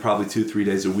so I would probably 2-3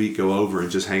 days a week go over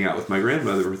and just hang out with my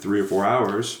grandmother for 3 or 4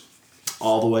 hours,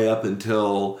 all the way up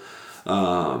until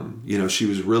she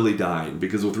was really dying.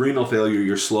 Because with renal failure,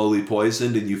 you're slowly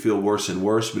poisoned and you feel worse and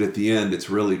worse, but at the end, it's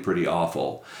really pretty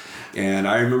awful. And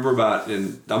I remember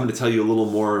and I'm going to tell you a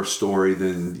little more story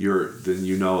than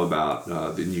you know about,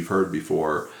 than you've heard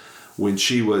before. When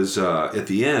she was at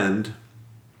the end,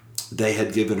 they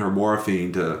had given her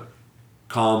morphine to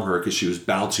calm her because she was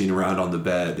bouncing around on the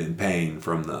bed in pain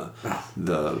from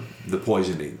the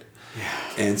poisoning. Yeah.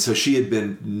 And so she had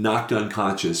been knocked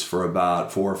unconscious for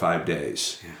about 4 or 5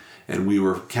 days. Yeah. And we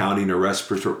were counting her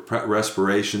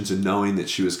respirations and knowing that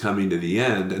she was coming to the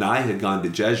end. And I had gone to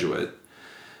Jesuit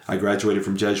I graduated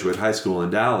from Jesuit high school in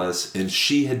Dallas, and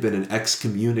she had been an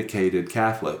excommunicated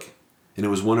Catholic. And it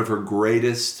was one of her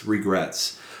greatest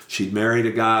regrets. She'd married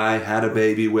a guy, had a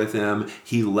baby with him.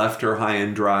 He left her high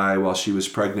and dry while she was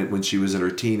pregnant when she was in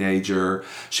her teenager.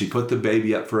 She put the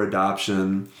baby up for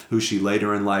adoption, who she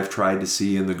later in life tried to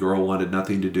see, and the girl wanted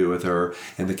nothing to do with her.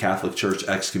 And the Catholic Church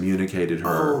excommunicated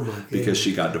her because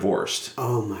she got divorced.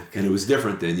 Oh, my goodness. And it was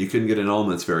different then. You couldn't get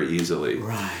annulments very easily.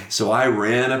 Right. So I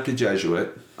ran up to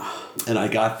Jesuit, and I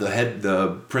got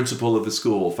the principal of the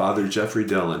school, Father Jeffrey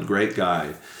Dillon, great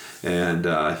guy. And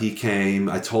he came,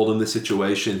 I told him the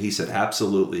situation. He said,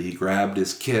 absolutely. He grabbed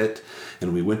his kit,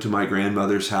 and we went to my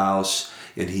grandmother's house,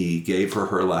 and he gave her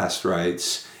her last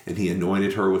rites, and he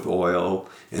anointed her with oil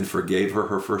and forgave her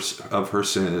of her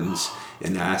sins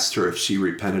and asked her if she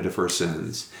repented of her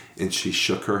sins. And she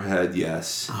shook her head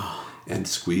yes and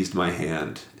squeezed my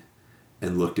hand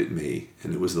and looked at me,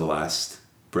 and it was the last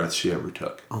breath she ever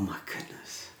took. Oh, my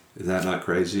goodness. Is that not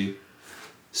crazy?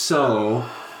 So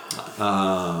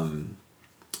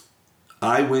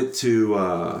I went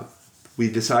to, we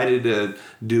decided to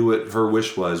do what her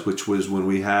wish was, which was when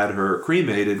we had her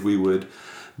cremated, we would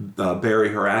bury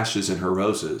her ashes in her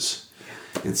roses.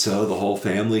 And so the whole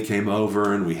family came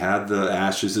over, and we had the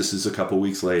ashes. This is a couple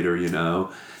weeks later,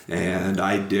 and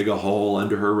I dig a hole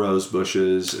under her rose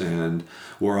bushes, and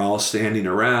we're all standing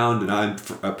around, and I'm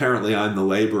the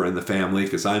labor in the family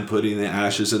because I'm putting the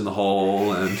ashes in the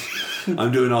hole, and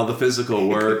I'm doing all the physical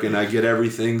work, and I get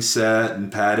everything set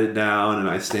and patted down, and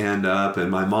I stand up, and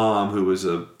my mom, who was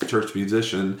a church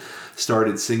musician,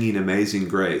 started singing Amazing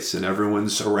Grace, and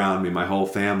everyone's around me, my whole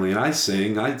family, and I'd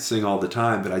sing all the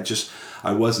time, but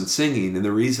I wasn't singing, and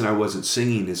the reason I wasn't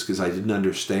singing is because I didn't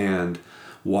understand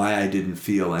why I didn't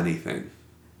feel anything.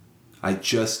 I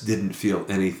just didn't feel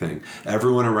anything.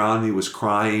 Everyone around me was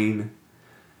crying,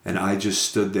 and I just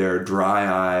stood there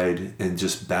dry-eyed and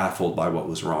just baffled by what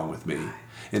was wrong with me.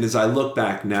 And as I look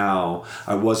back now,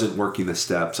 I wasn't working the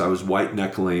steps. I was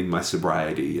white-knuckling my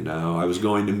sobriety, I was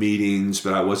going to meetings,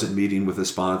 but I wasn't meeting with a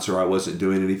sponsor. I wasn't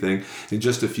doing anything. And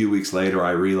just a few weeks later,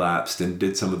 I relapsed and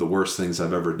did some of the worst things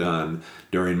I've ever done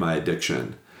during my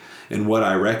addiction. And what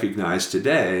I recognize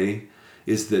today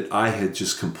is that I had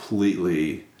just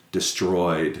completely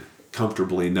destroyed,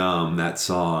 Comfortably Numb, that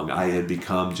song. I had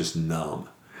become just numb.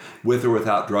 With or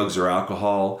without drugs or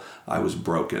alcohol, I was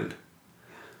broken.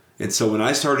 And so when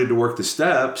I started to work the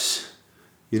steps,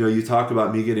 you talk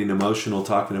about me getting emotional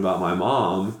talking about my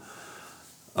mom.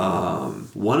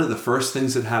 One of the first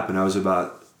things that happened, I was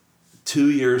about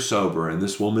 2 years sober, and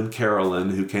this woman,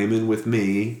 Carolyn, who came in with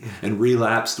me and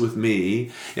relapsed with me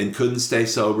and couldn't stay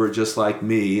sober just like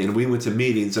me, and we went to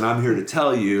meetings, and I'm here to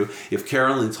tell you, if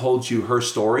Carolyn told you her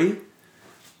story,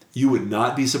 you would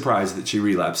not be surprised that she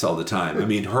relapsed all the time. I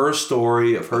mean, her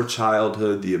story of her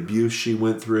childhood, the abuse she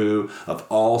went through of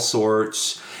all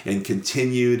sorts, and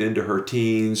continued into her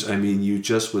teens. I mean, you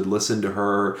just would listen to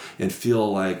her and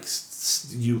feel like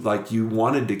you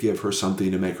wanted to give her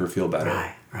something to make her feel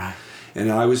better. Right. And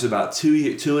I was about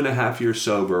 2.5 years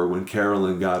sober when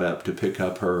Carolyn got up to pick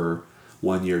up her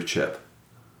 1-year chip.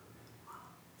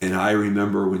 And I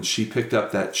remember when she picked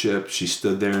up that chip, she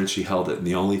stood there and she held it. And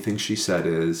the only thing she said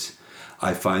is,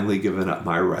 "I finally given up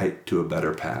my right to a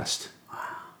better past." Wow.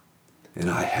 And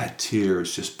I had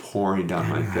tears just pouring down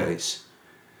my face.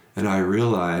 And I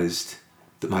realized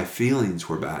that my feelings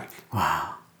were back.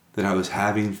 Wow. That I was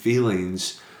having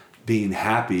feelings, being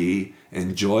happy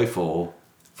and joyful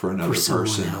for another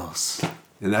person. Else.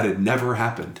 And that had never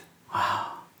happened. Wow.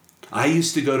 I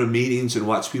used to go to meetings and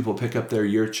watch people pick up their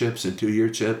year chips and 2-year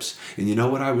chips. And you know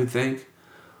what I would think?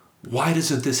 Why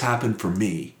doesn't this happen for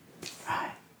me?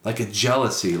 Right. Like a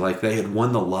jealousy, like they had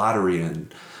won the lottery,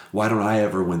 and why don't I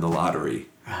ever win the lottery?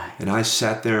 Right. And I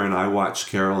sat there and I watched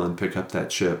Carolyn pick up that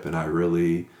chip, and I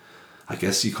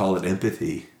guess you call it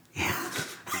empathy. Yeah.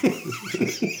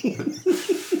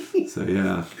 So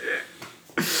yeah,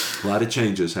 a lot of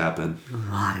changes happen. A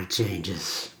lot of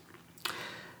changes.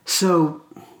 So,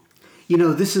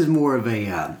 this is more of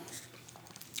a...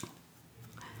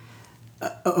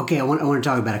 okay, I want to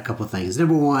talk about a couple of things.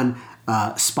 Number one,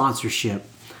 sponsorship.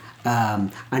 I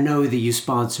know that you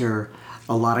sponsor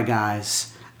a lot of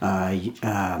guys, and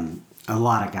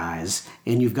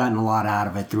you've gotten a lot out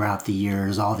of it throughout the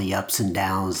years, all the ups and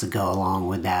downs that go along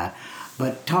with that.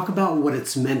 But talk about what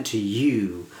it's meant to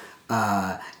you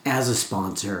as a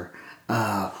sponsor,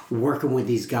 working with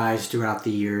these guys throughout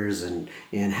the years, and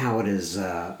how it has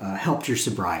helped your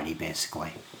sobriety,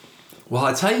 basically. Well,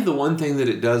 I tell you, the one thing that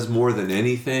it does more than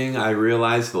anything, I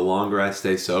realize the longer I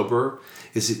stay sober,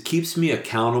 is it keeps me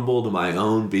accountable to my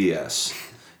own BS.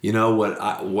 You know,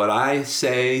 what I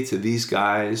say to these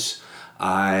guys,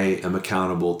 I am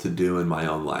accountable to do in my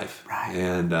own life. Right.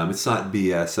 And it's not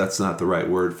BS. That's not the right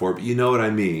word for it, but you know what I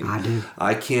mean. I do.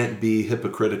 I can't be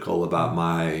hypocritical about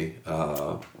my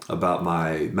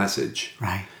message.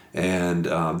 Right. And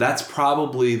that's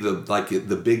probably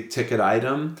the big ticket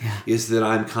item, is that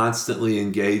I'm constantly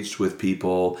engaged with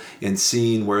people and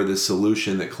seeing where the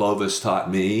solution that Clovis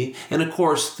taught me. And of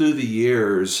course, through the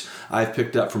years, I've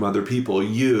picked up from other people,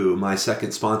 my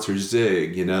second sponsor,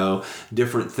 Zig,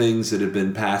 different things that have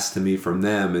been passed to me from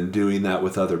them, and doing that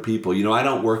with other people. I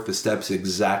don't work the steps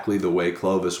exactly the way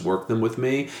Clovis worked them with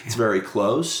me. It's very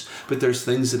close, but there's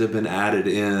things that have been added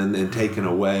in and taken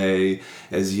away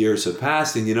as years have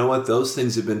passed. And you know what? Those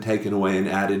things have been taken away and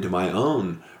added to my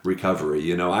own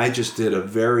recovery. I just did a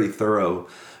very thorough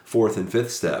 4th and 5th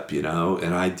step,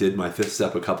 and I did my 5th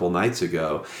step a couple nights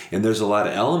ago. And there's a lot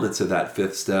of elements of that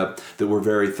 5th step that were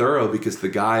very thorough, because the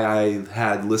guy I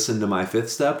had listened to my 5th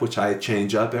step, which I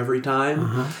change up every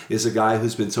time, is a guy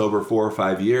who's been sober 4 or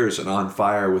 5 years and on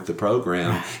fire with the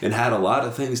program, and had a lot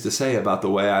of things to say about the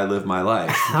way I live my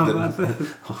life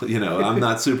that, I'm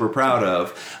not super proud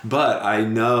of. But I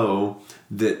know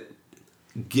that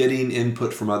getting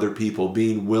input from other people,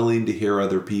 being willing to hear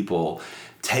other people,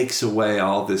 takes away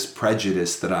all this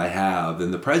prejudice that I have.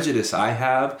 And the prejudice I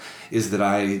have is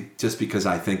that just because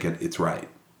I think it's right.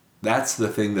 That's the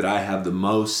thing that I have the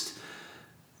most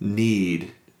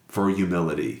need for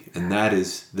humility. And that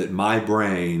is that my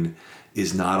brain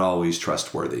is not always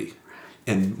trustworthy.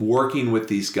 And working with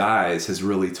these guys has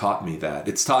really taught me that.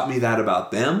 It's taught me that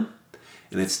about them,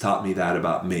 and it's taught me that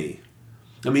about me.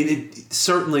 I mean, it's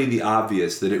certainly the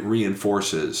obvious that it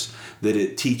reinforces, that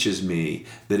it teaches me,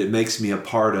 that it makes me a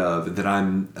part of, that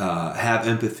I'm have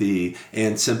empathy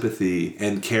and sympathy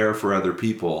and care for other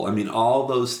people. I mean, all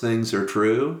those things are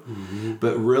true,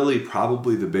 but really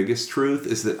probably the biggest truth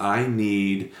is that I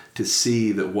need to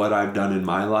see that what I've done in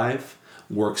my life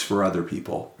works for other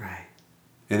people. Right.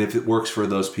 And if it works for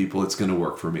those people, it's going to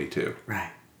work for me too. Right.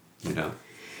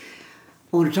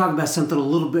 I want to talk about something a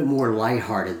little bit more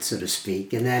lighthearted, so to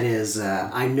speak, and that is,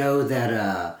 I know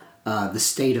that the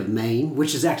state of Maine,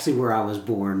 which is actually where I was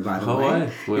born, by the way,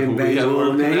 in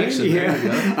Bangor, Maine.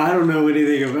 Yeah, I don't know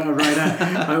anything about. Right,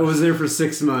 I was there for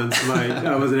 6 months.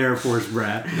 I was an Air Force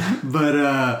brat, but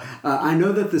I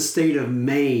know that the state of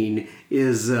Maine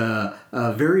is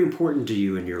very important to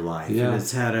you in your life, and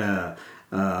it's had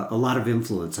a lot of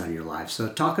influence on your life. So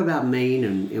talk about Maine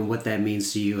and what that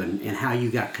means to you, and how you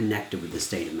got connected with the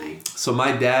state of Maine. So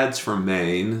my dad's from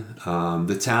Maine.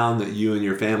 The town that you and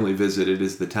your family visited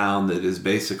is the town that is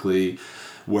basically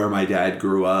where my dad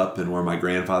grew up and where my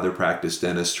grandfather practiced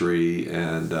dentistry,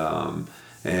 and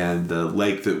the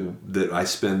lake that I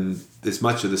spend as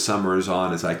much of the summers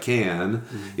on as I can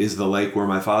is the lake where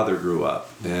my father grew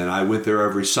up. And I went there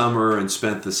every summer and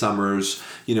spent the summers,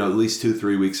 at least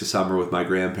 2-3 weeks of summer with my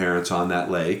grandparents on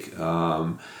that lake.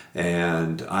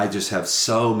 And I just have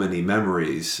so many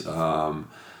memories. I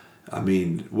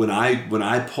mean, when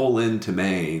I pull into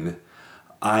Maine,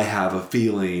 I have a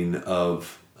feeling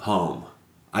of home.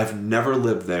 I've never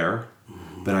lived there,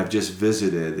 but I've just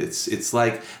visited. It's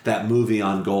like that movie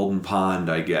on Golden Pond,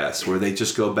 I guess, where they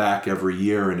just go back every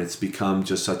year, and it's become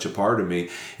just such a part of me.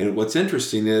 And what's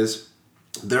interesting is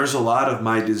there's a lot of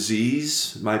my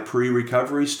disease, my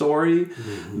pre-recovery story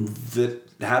that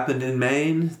happened in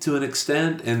Maine to an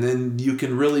extent, and then you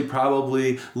can really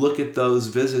probably look at those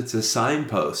visits as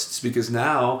signposts, because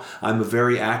now I'm a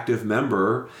very active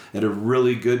member at a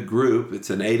really good group.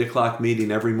 It's an 8:00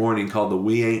 meeting every morning called the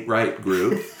We Ain't Right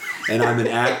group. And I'm an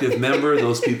active member.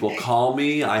 Those people call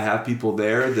me. I have people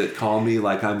there that call me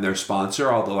like I'm their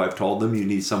sponsor, although I've told them you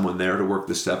need someone there to work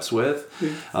the steps with.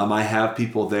 I have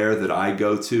people there that I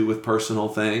go to with personal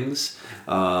things.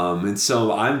 And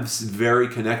so I'm very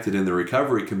connected in the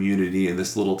recovery community in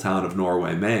this little town of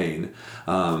Norway, Maine.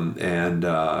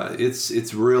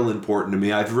 It's real important to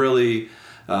me. I've really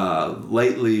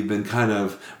lately been kind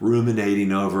of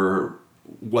ruminating over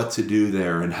what to do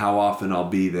there and how often I'll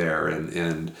be there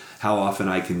and how often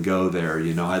I can go there.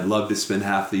 I'd love to spend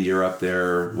half the year up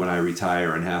there when I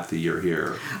retire and half the year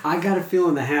here. I got a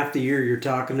feeling the half the year you're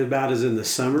talking about is in the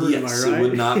summer. Yes, am I right? It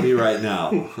would not be right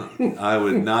now. I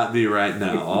would not be right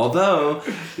now. Although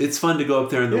it's fun to go up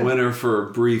there in the winter for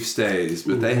brief stays,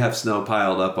 but they have snow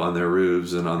piled up on their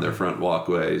roofs and on their front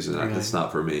walkways, and that's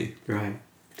not for me. Right.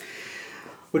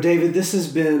 Well, David, this has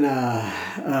been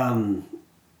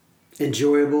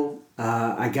enjoyable.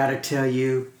 I got to tell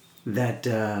you that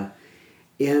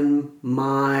in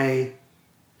my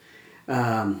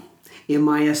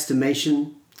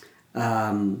estimation,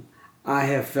 I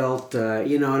have felt,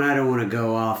 and I don't want to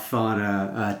go off on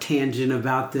a tangent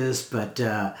about this, but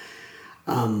I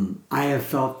have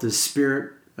felt the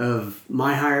spirit of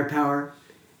my higher power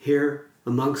here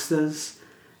amongst us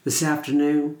this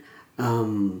afternoon.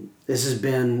 This has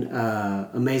been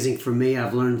amazing for me.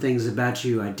 I've learned things about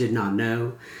you I did not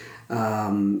know.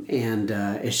 And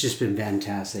it's just been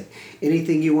fantastic.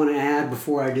 Anything you want to add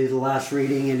before I do the last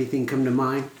reading? Anything come to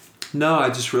mind? No, I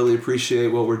just really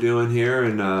appreciate what we're doing here,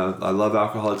 and I love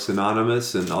Alcoholics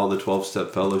Anonymous and all the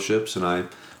 12-step fellowships, and I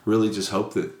really just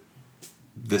hope that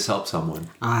this helps someone.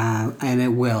 And it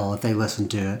will if they listen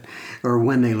to it, or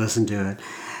when they listen to it.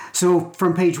 So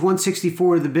from page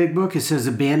 164 of the Big Book, it says,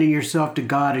 abandon yourself to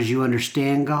God as you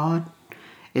understand God.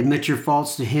 Admit your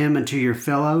faults to Him and to your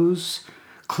fellows.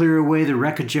 Clear away the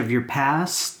wreckage of your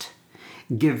past.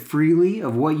 Give freely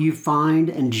of what you find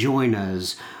and join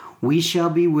us. We shall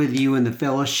be with you in the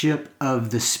fellowship of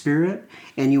the Spirit,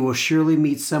 and you will surely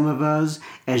meet some of us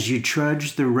as you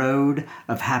trudge the road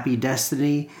of happy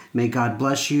destiny. May God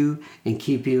bless you and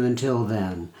keep you until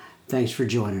then. Thanks for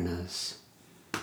joining us.